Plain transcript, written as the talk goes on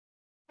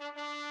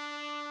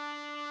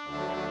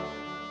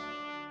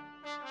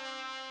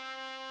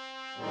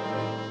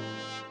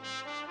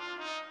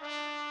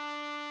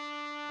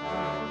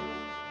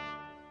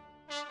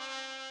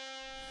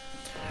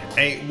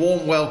A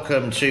warm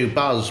welcome to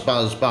Buzz,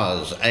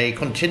 a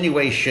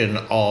continuation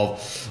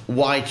of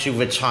why to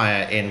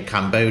retire in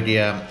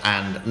Cambodia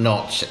and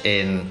not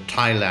in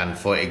Thailand,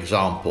 for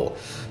example.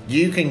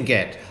 You can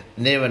get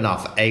near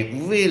enough a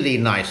really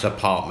nice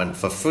apartment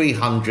for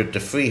 $300 to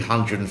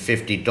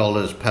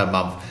 $350 per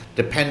month,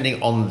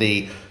 depending on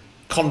the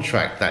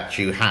contract that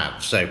you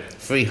have. So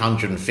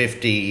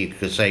 $350 you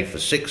could say for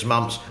 6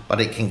 months, but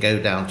it can go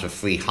down to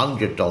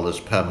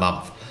 $300 per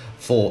month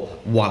for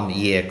 1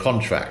 year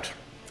contract.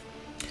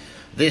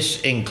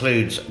 This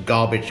includes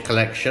garbage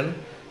collection,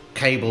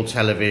 cable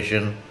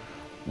television,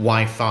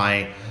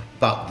 Wi-Fi,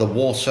 but the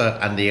water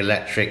and the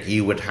electric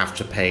you would have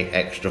to pay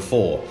extra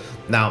for.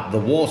 Now, the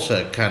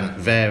water can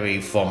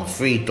vary from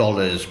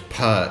 $3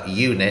 per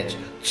unit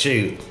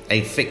to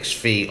a fixed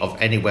fee of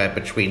anywhere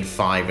between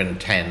 $5 and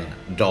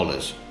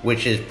 $10,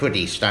 which is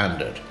pretty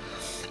standard.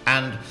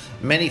 And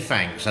many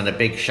thanks and a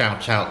big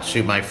shout out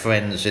to my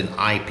friends in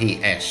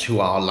IPS,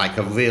 who are like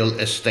a real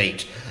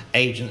estate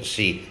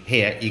agency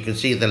here. You can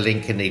see the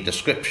link in the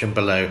description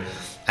below,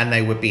 and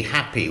they would be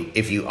happy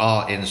if you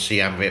are in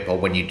Siem Reap, or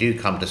when you do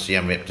come to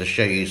Siem Reap, to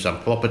show you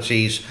some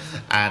properties.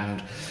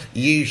 And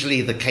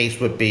usually the case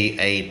would be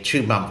a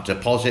 2-month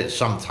deposit,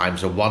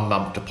 sometimes a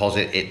 1-month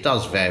deposit. It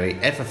does vary.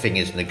 Everything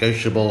is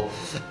negotiable,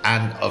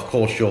 and of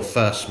course your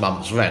first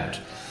month's rent.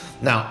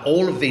 Now,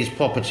 all of these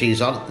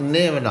properties are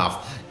near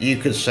enough, you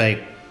could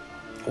say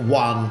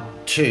 1,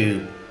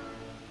 2,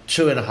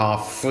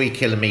 2.5, 3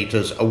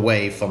 kilometers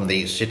away from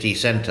the city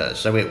center.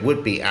 So it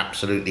would be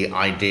absolutely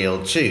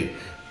ideal to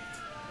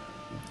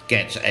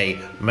get a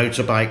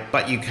motorbike,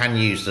 but you can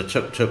use the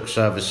tuk-tuk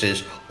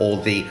services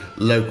or the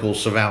local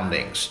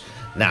surroundings.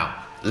 Now,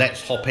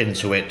 let's hop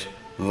into it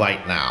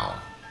right now.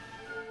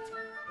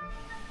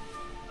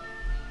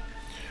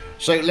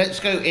 So let's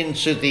go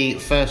into the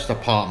first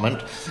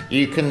apartment.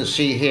 You can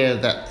see here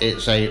that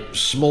it's a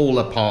small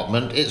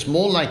apartment. It's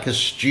more like a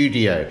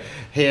studio.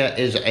 Here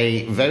is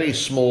a very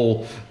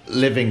small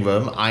living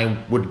room. I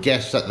would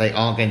guess that they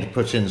are going to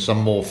put in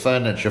some more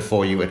furniture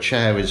for you. A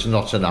chair is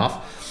not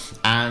enough.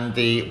 And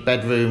the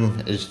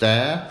bedroom is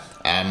there.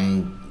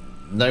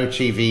 No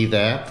TV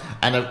there.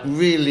 And a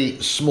really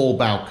small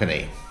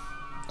balcony.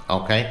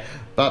 Okay.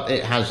 But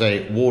it has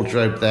a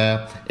wardrobe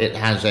there. It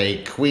has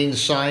a queen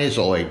size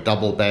or a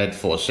double bed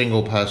for a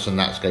single person.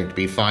 That's going to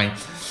be fine.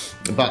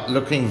 But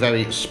looking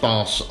very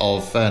sparse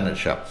of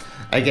furniture.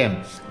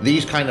 Again,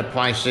 these kind of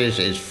prices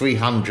is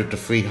 $300 to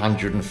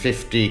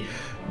 $350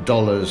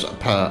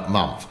 per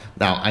month.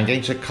 Now, I'm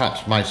going to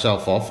cut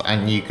myself off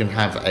and you can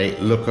have a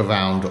look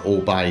around all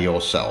by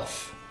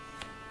yourself.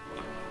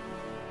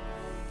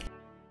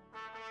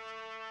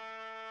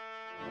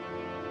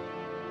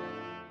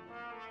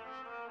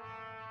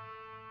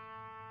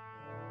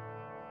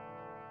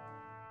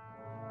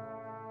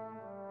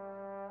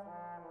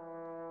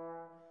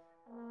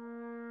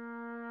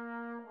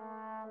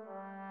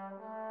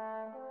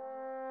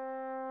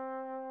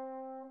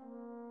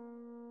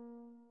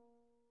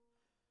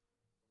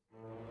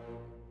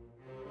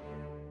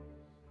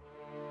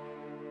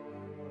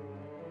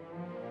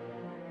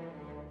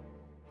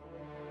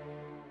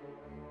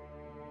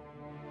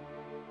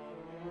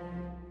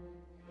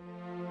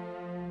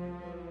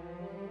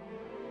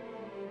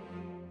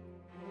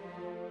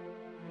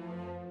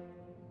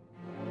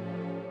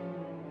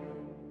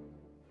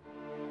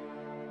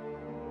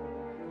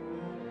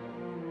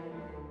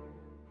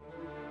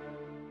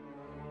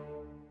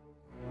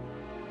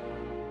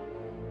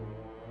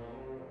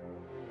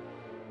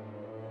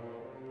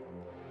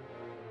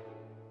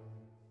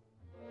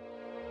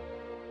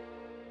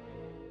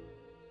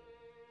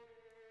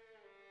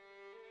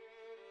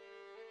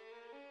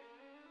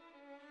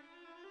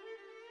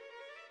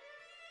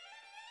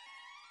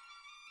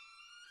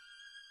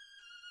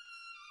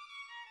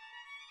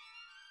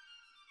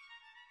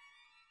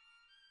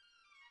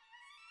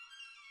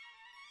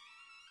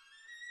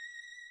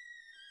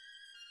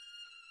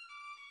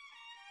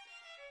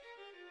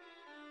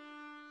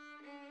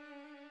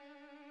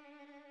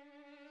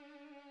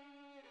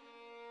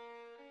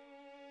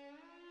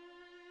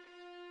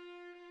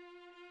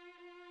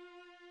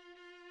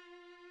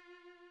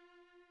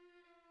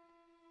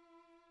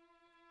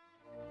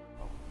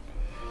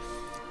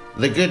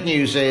 The good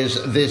news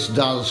is this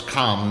does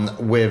come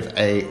with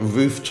a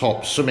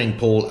rooftop swimming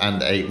pool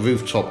and a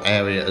rooftop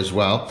area as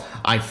well.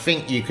 I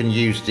think you can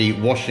use the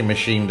washing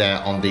machine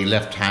there on the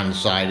left-hand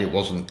side. It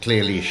wasn't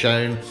clearly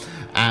shown.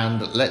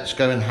 And let's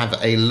go and have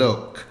a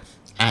look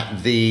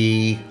at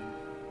the...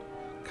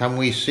 Can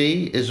we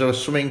see? Is there a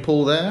swimming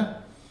pool there?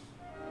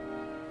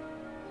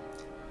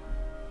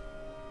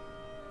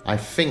 I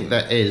think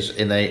there is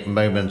in a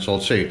moment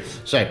or two.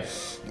 So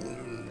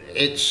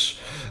it's...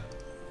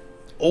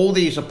 all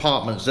these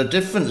apartments, the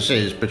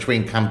differences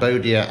between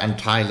Cambodia and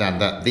Thailand,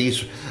 that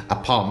these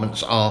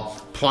apartments are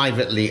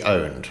privately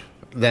owned.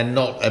 They're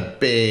not a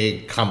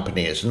big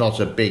company, it's not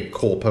a big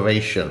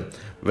corporation,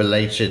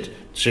 related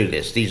to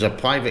this. These are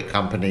private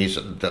companies,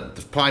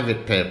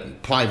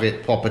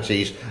 private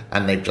properties,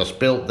 and they've just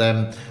built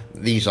them.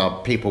 These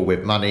are people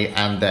with money,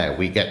 and there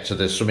we get to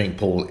the swimming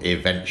pool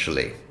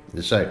eventually.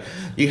 So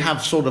you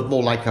have sort of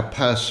more like a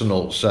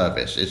personal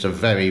service. It's a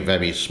very,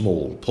 very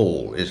small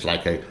pool. It's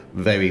like a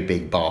very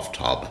big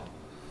bathtub.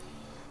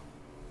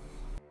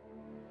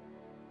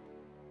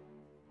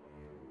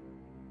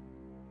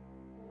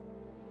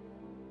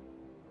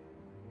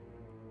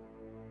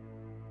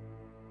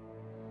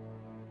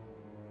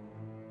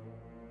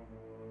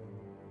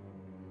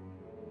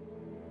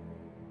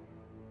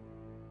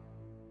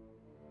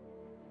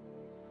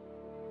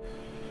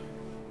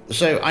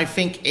 So I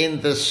think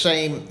in the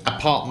same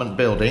apartment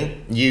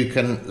building, you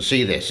can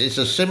see this. It's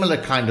a similar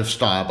kind of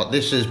style, but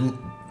this is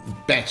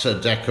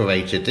better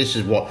decorated. This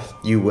is what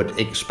you would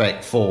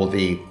expect for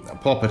the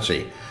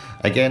property.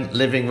 Again,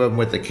 living room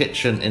with the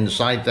kitchen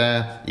inside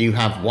there. You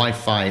have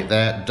Wi-Fi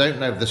there. Don't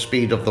know the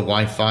speed of the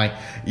Wi-Fi.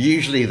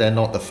 Usually they're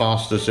not the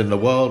fastest in the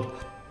world.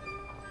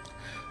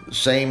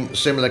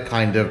 Similar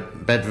kind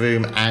of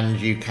bedroom, and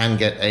you can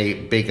get a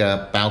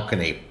bigger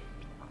balcony.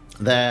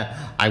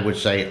 There, I would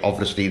say,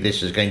 obviously,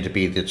 this is going to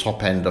be the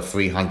top end of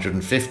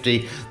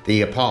 350.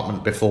 The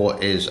apartment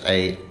before is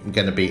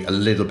going to be a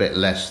little bit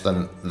less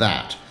than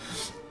that.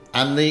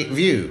 And the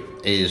view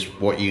is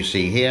what you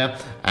see here.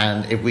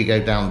 And if we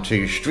go down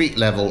to street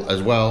level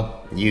as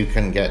well, you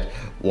can get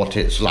what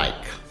it's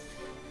like.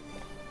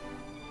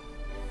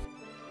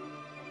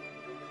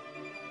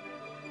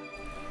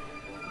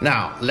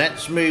 Now,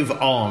 let's move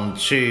on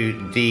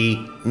to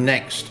the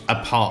next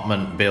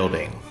apartment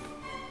building.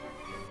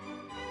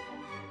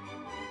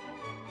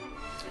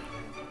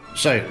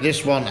 So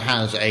this one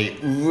has a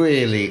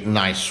really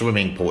nice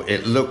swimming pool.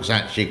 It looks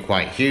actually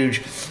quite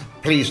huge.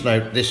 Please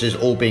note this is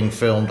all being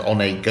filmed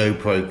on a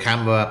GoPro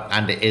camera,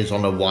 and it is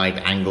on a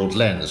wide-angled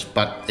lens,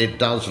 but it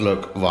does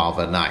look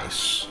rather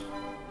nice.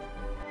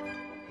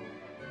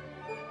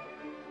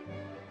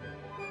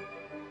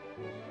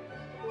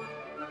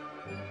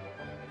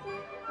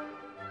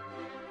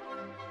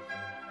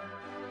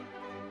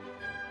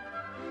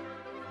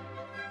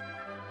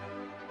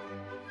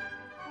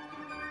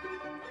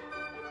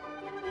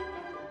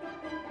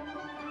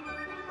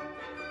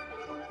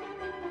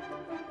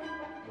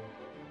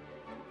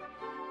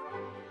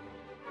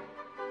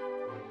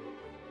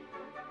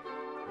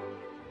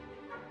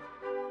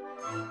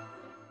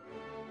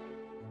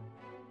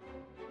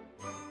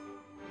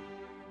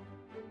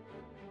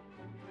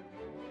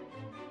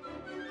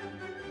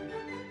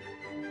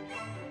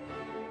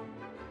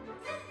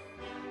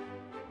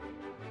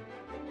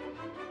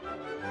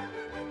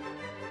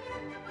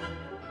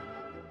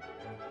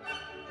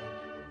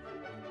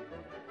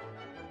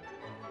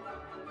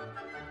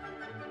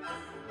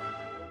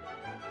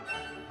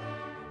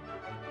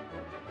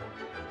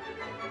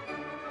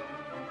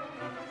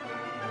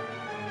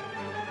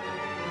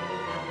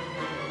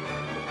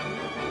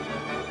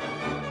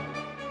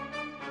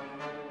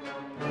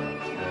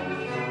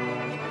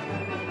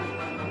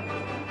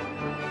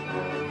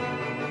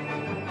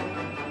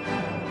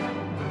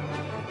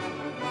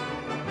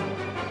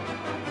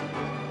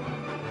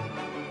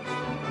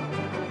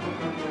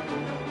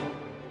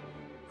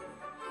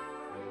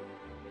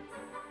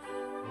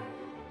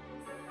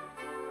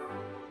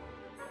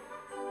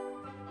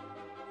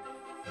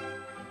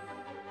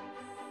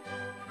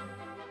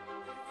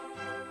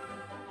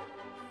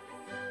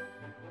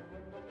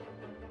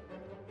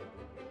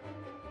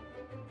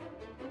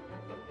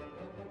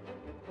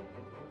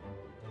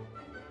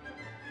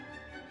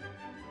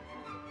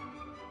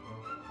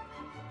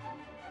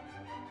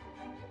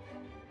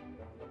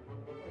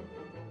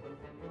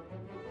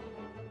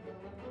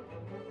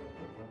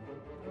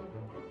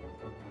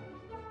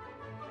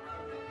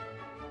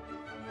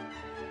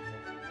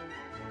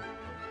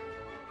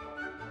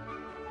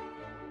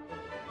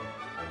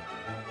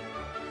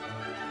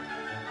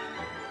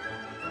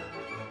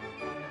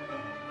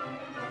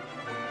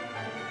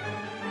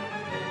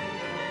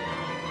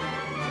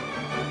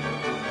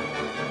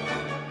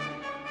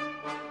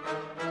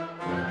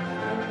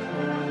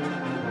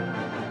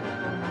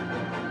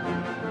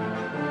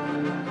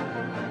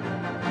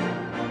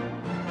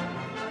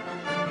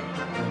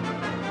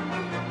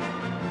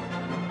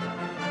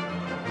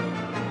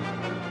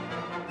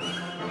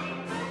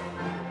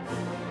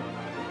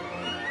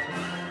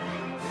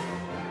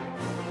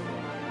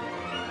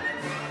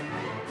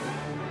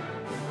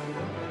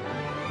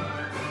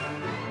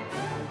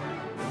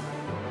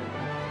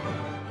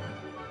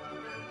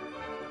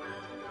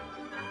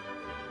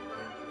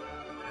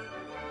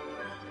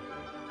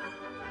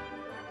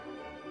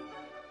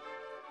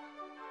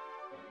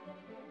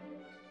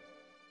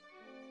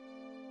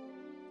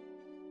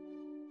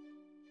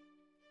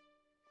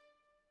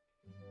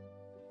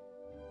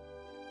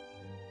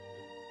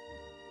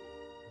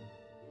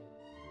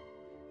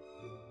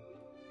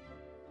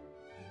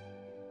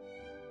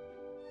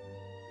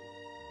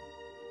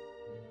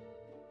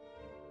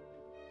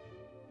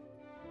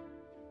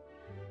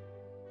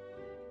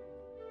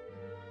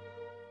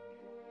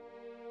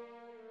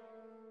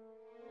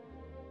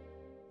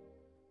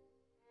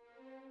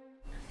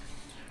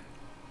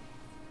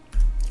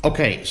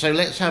 Okay, so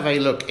let's have a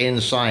look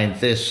inside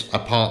this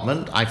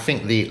apartment. I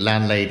think the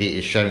landlady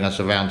is showing us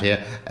around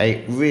here.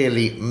 A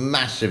really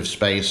massive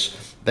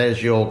space.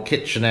 There's your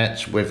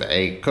kitchenette with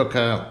a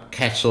cooker,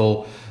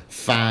 kettle,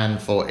 fan,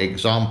 for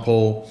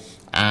example,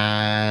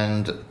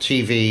 and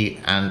TV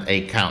and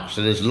a couch.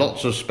 So there's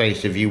lots of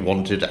space if you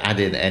wanted to add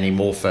in any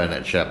more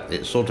furniture.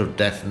 It's sort of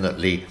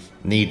definitely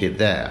needed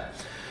there.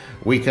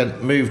 We can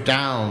move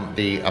down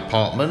the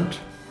apartment.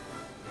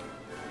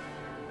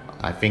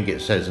 I think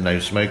it says no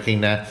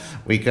smoking there.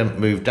 We can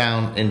move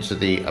down into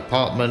the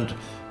apartment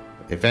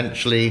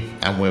eventually,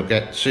 and we'll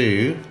get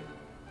to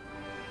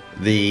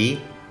the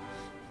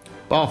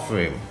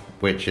bathroom,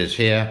 which is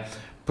here.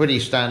 Pretty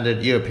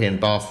standard European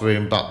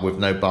bathroom, but with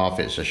no bath,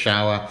 it's a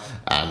shower,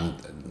 and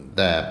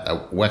there a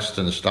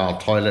Western style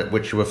toilet,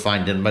 which you will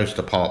find in most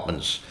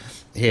apartments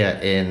here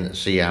in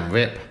Siem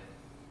Reap.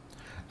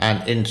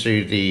 And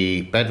into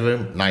the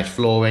bedroom, nice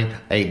flooring,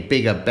 a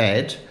bigger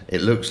bed.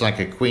 It looks like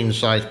a queen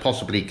size,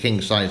 possibly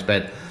king size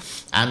bed.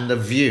 And the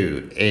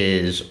view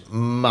is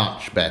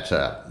much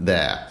better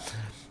there.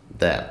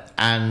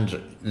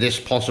 And this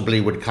possibly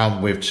would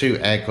come with 2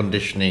 air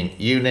conditioning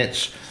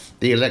units.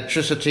 The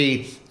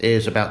electricity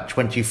is about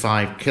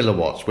 25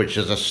 kilowatts, which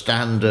is a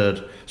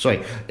standard,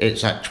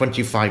 it's at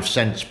 25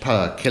 cents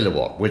per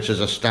kilowatt, which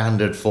is a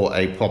standard for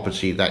a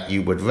property that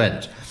you would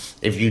rent.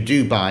 If you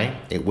do buy,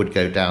 it would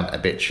go down a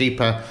bit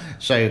cheaper.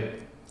 So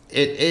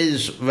it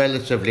is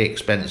relatively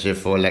expensive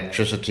for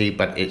electricity,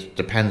 but it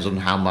depends on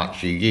how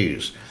much you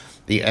use.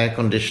 The air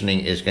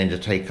conditioning is going to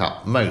take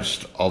up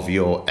most of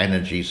your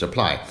energy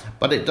supply,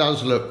 but it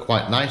does look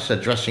quite nice. A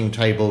dressing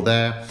table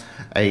there,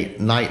 a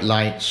night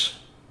lights,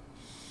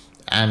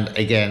 and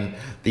again,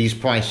 these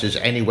prices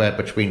anywhere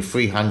between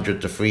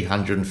 300 to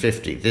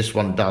 350. This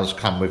one does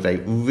come with a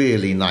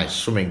really nice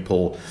swimming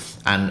pool,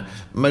 and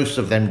most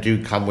of them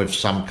do come with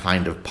some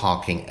kind of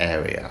parking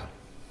area.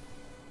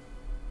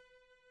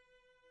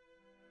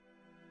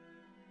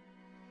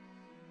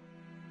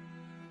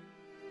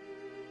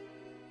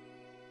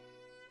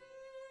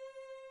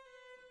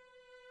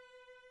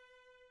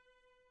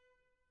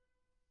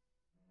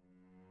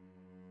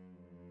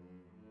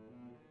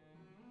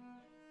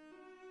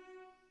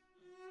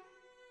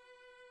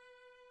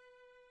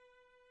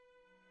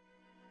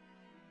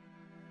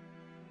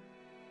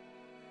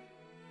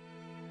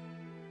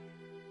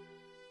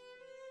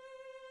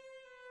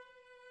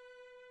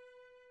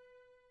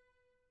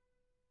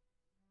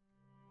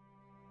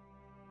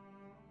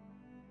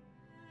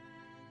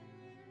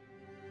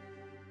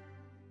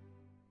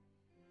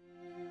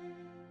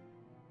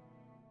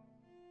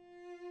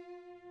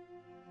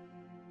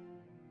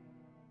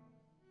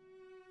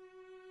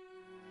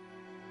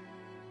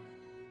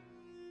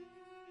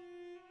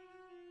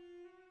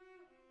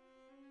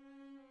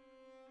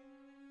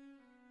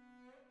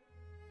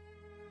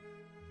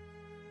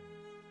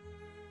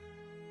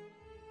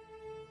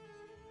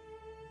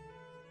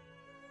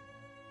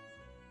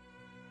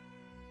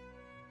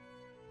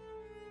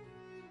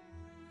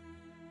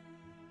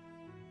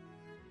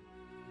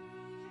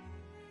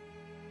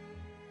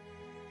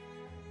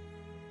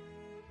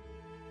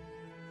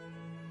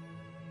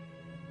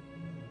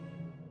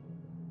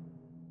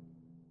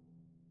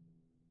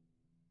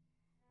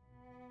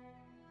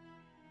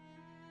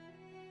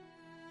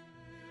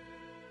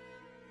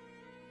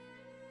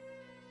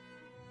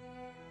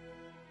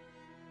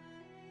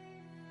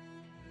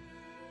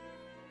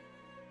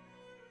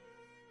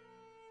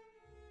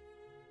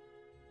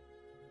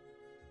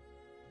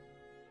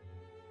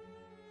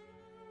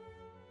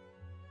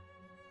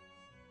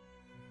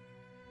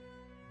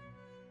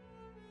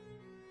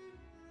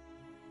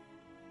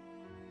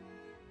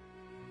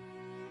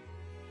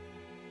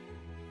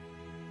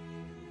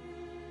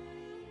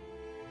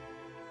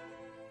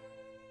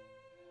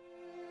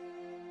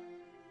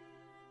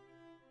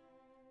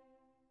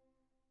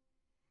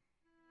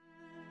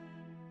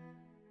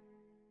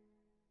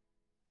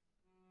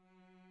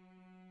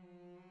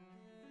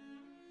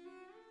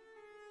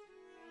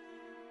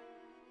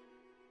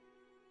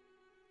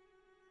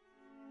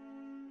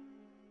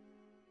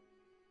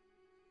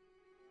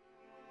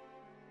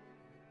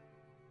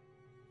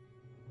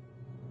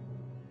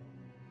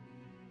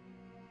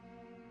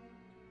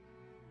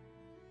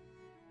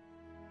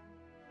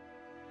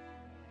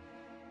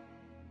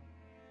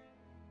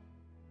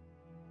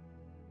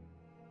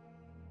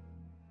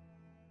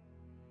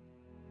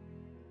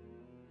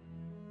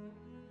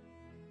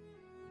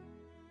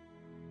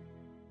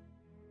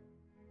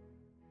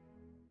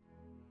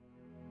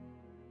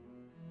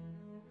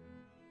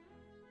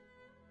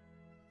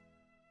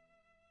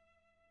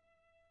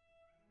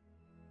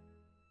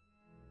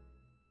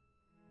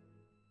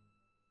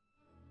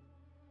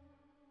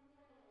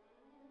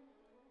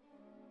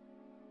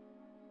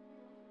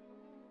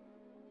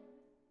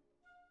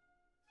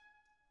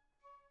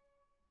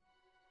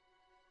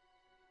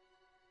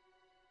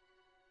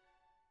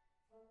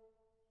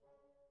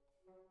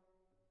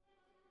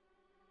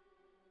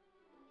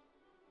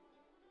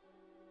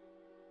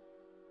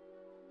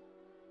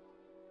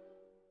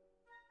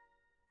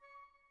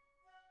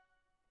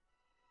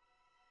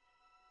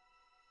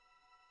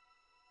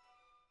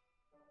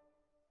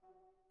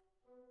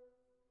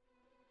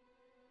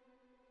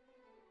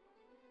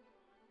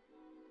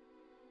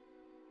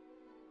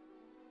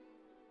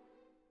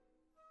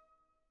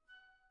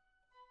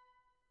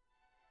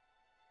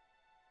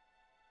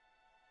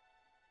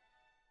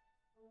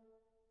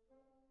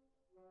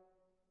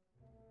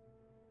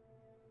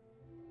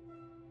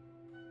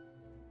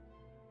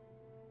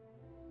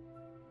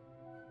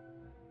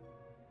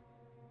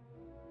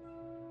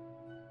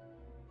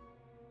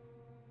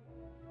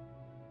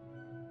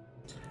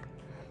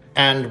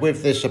 And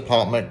with this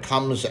apartment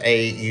comes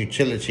a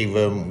utility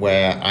room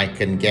where I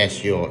can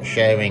guess you're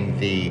sharing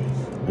the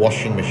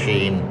washing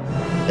machine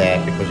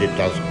there, because it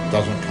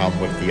doesn't come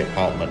with the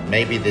apartment.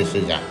 Maybe this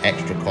is at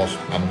extra cost,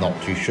 I'm not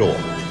too sure.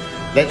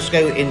 Let's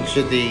go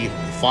into the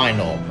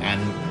final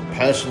and,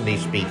 personally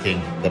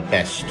speaking, the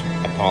best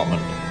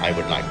apartment I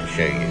would like to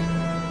show you.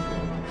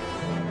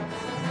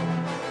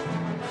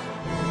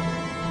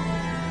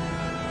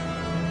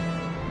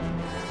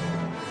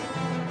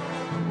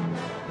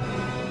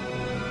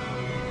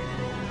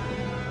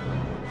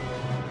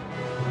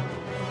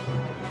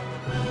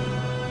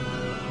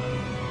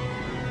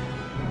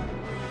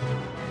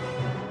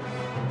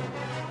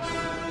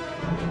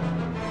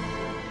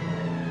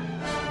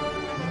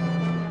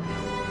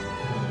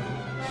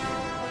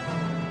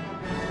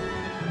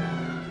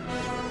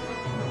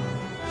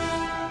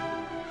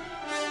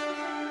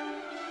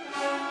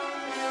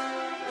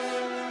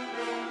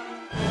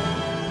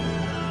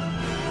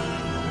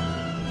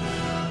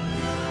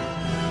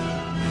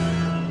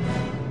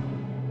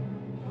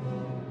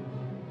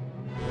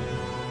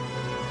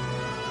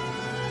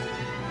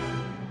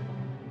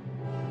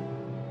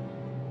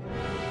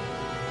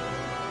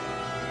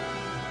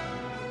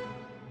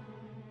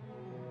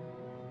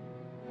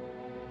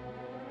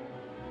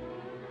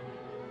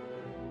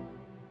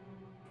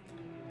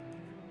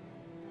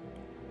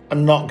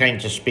 I'm not going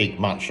to speak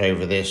much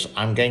over this.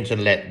 I'm going to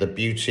let the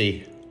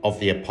beauty of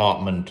the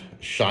apartment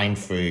shine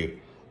through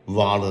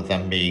rather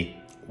than me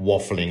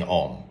waffling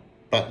on.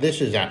 But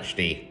this is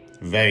actually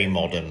very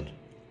modern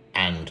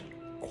and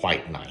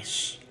quite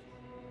nice.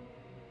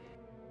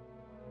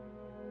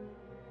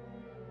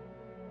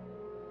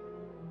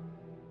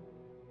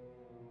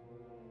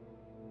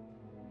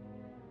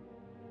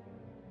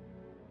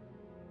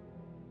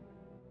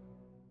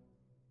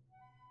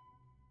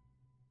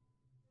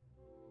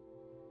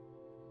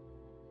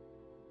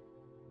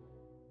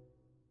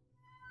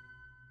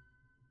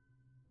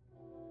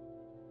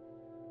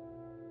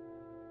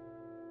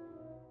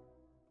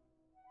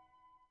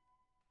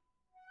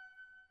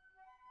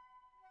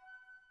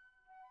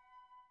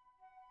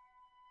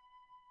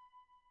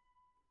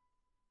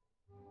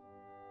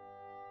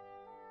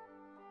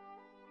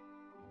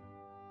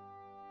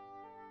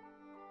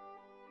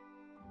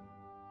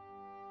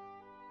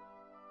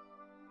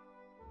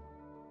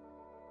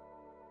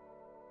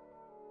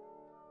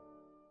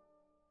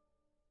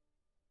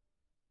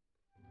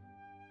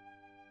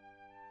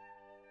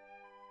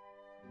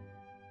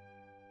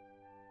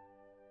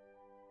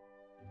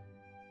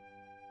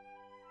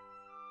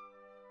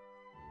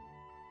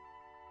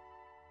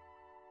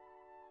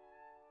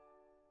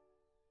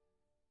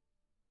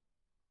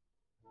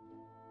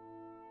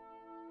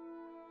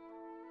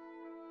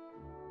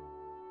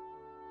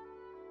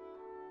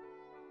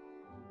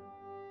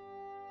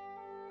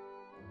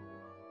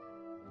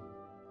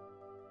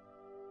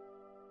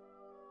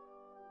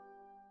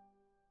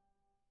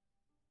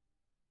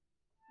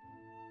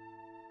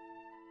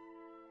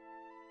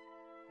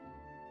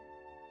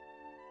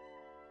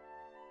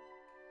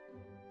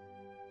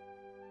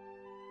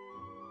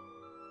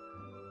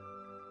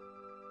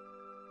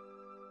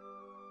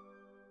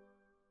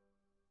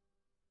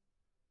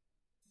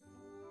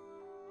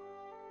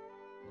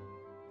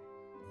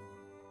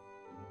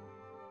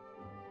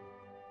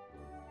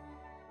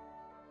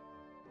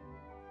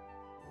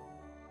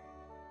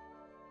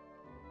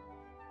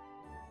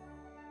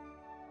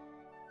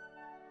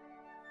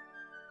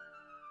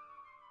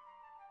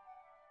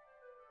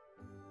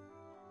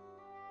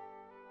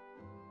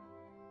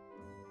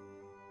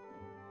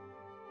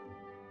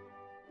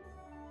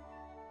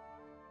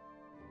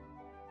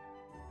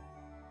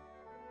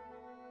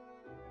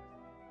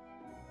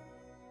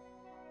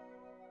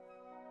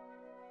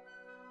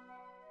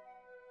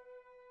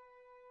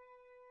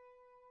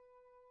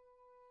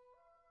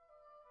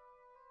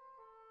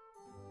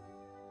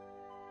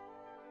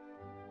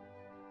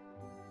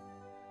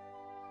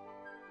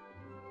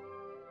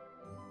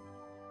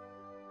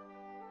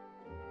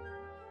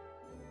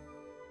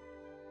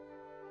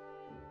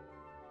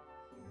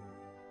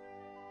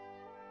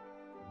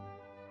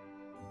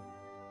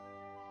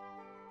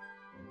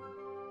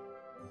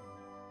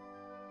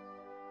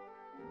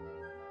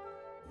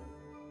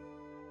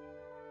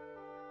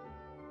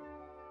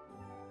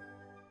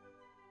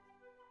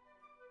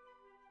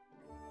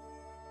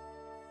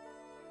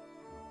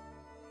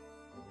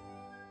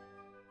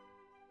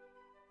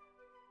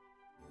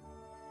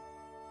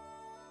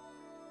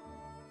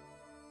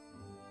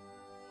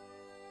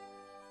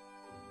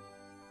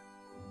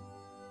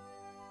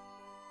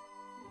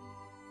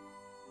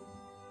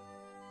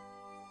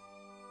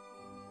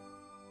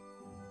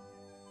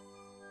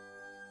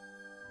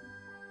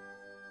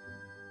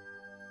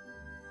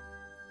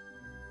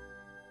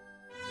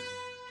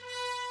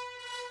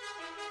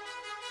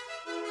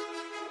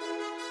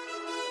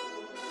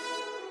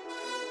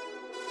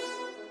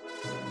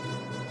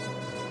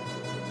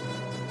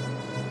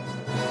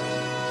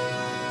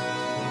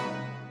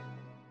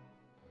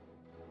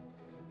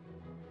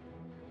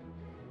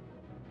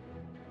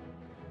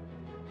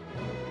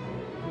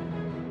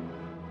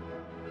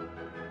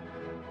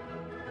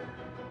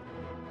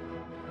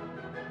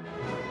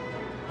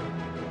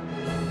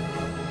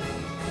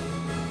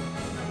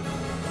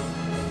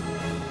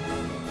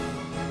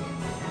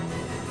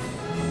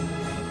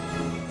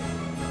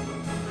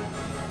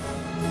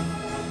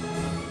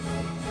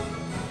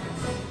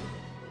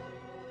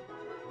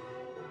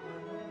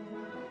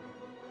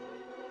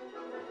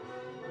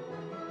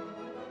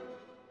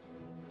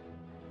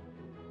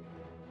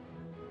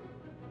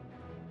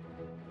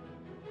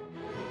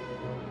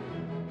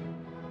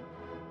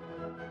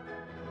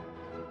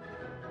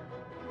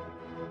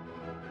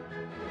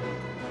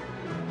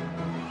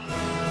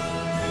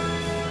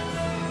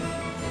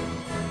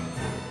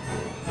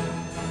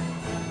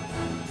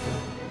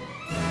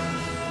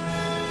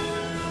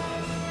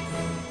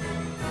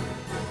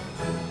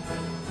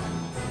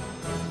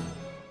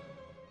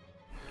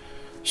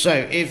 So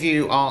if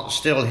you are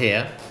still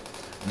here,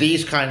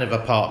 these kind of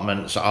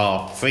apartments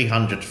are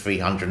 $300 to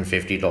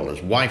 $350.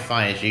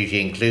 Wi-Fi is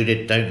usually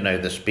included. Don't know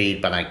the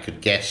speed, but I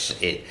could guess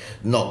it's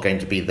not going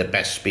to be the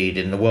best speed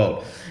in the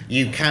world.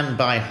 You can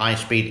buy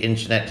high-speed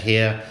internet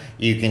here.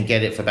 You can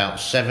get it for about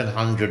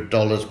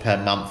 $700 per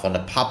month on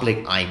a public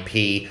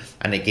IP,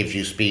 and it gives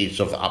you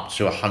speeds of up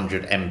to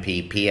 100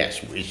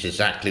 Mbps, which is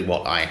exactly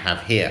what I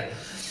have here.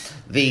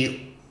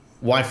 The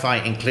Wi-Fi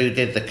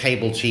included, the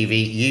cable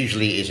TV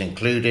usually is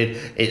included.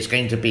 It's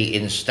going to be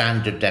in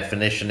standard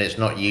definition. It's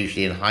not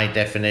usually in high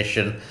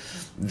definition.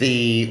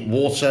 The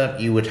water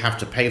you would have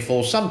to pay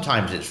for.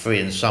 Sometimes it's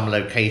free in some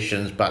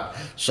locations, but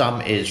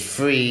some is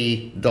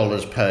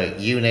 $3 per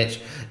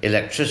unit.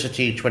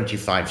 Electricity,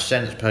 25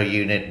 cents per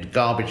unit.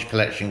 Garbage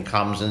collection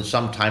comes, and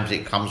sometimes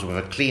it comes with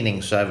a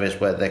cleaning service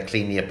where they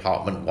clean the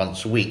apartment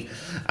once a week.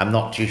 I'm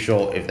not too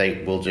sure if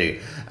they will do.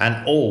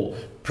 And all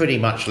pretty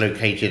much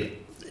located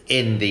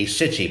in the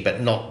city,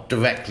 but not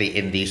directly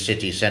in the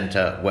city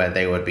centre, where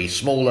they would be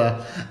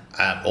smaller,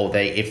 or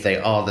if they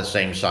are the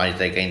same size,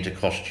 they're going to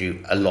cost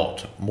you a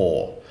lot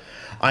more.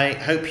 I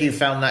hope you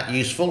found that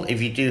useful. If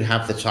you do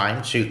have the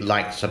time to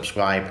like,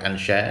 subscribe and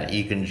share,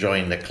 you can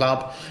join the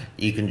club.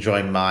 You can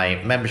join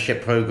my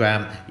membership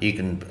program. You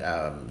can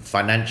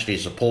financially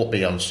support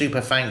me on Super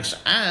Thanks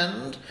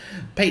and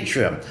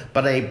Patreon.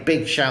 But a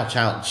big shout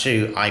out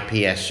to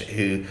IPS,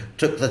 who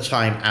took the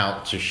time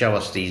out to show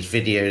us these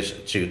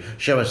videos, to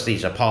show us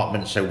these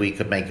apartments so we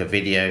could make a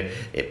video.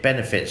 It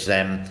benefits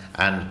them,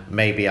 and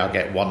maybe I'll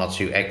get 1 or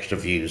 2 extra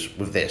views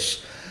with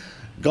this.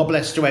 God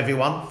bless to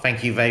everyone.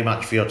 Thank you very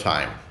much for your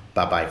time.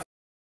 Bye-bye.